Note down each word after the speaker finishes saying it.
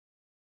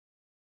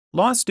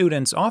Law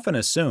students often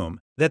assume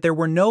that there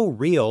were no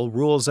real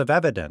rules of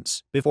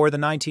evidence before the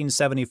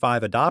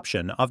 1975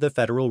 adoption of the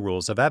Federal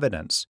Rules of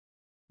Evidence.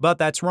 But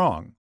that's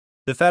wrong.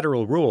 The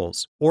federal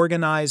rules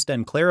organized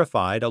and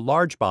clarified a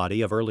large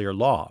body of earlier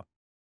law.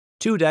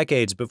 2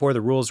 decades before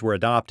the rules were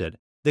adopted,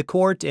 the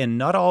court in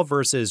Nuttall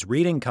v.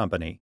 Reading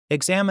Company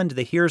examined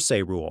the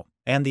hearsay rule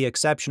and the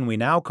exception we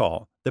now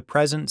call the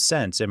present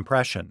sense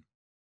impression.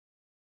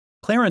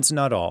 Clarence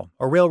Nuttall,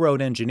 a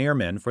railroad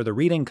engineman for the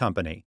Reading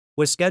Company,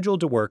 was scheduled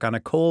to work on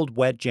a cold,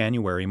 wet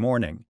January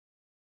morning.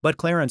 But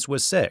Clarence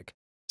was sick,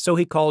 so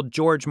he called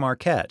George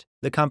Marquette,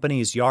 the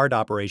company's yard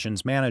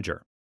operations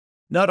manager.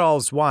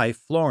 Nuttall's wife,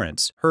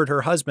 Florence, heard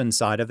her husband's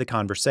side of the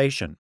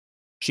conversation.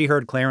 She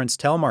heard Clarence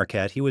tell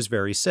Marquette he was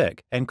very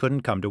sick and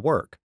couldn't come to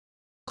work.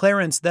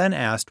 Clarence then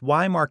asked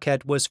why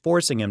Marquette was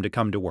forcing him to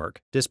come to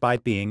work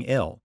despite being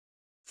ill.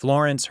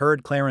 Florence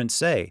heard Clarence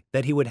say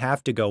that he would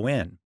have to go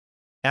in.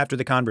 After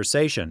the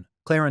conversation,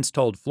 Clarence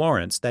told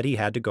Florence that he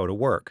had to go to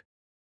work.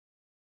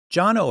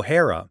 John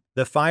O'Hara,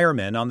 the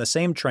fireman on the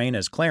same train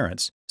as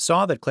Clarence,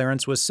 saw that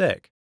Clarence was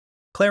sick.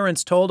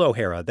 Clarence told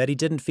O'Hara that he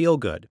didn't feel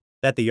good,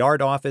 that the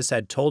yard office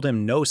had told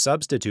him no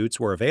substitutes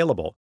were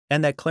available,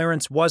 and that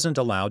Clarence wasn't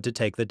allowed to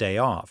take the day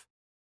off.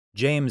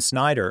 James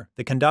Snyder,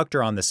 the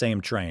conductor on the same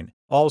train,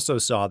 also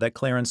saw that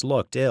Clarence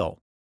looked ill.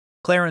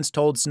 Clarence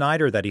told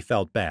Snyder that he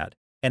felt bad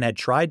and had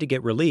tried to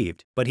get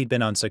relieved, but he'd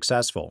been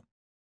unsuccessful.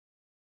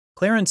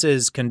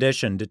 Clarence's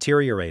condition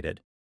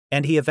deteriorated,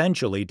 and he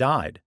eventually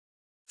died.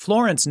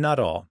 Florence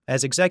Nuttall,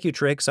 as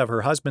executrix of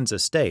her husband's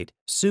estate,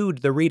 sued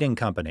the Reading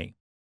Company.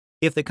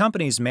 If the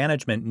company's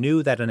management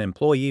knew that an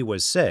employee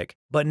was sick,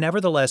 but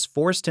nevertheless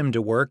forced him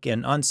to work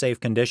in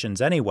unsafe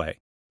conditions anyway,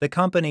 the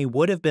company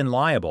would have been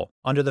liable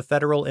under the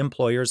Federal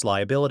Employers'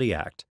 Liability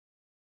Act.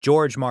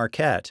 George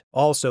Marquette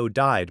also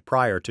died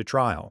prior to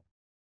trial.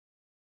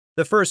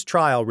 The first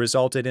trial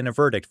resulted in a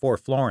verdict for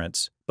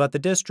Florence, but the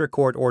district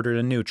court ordered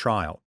a new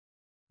trial.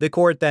 The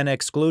court then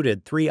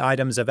excluded 3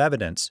 items of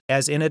evidence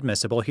as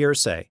inadmissible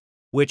hearsay,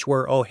 which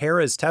were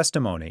O'Hara's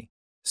testimony,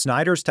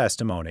 Snyder's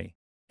testimony,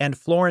 and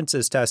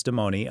Florence's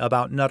testimony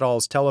about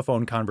Nuttall's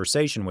telephone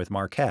conversation with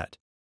Marquette.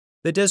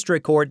 The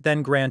district court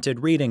then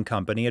granted Reading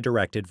Company a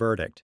directed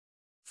verdict.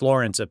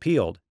 Florence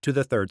appealed to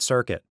the Third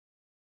Circuit.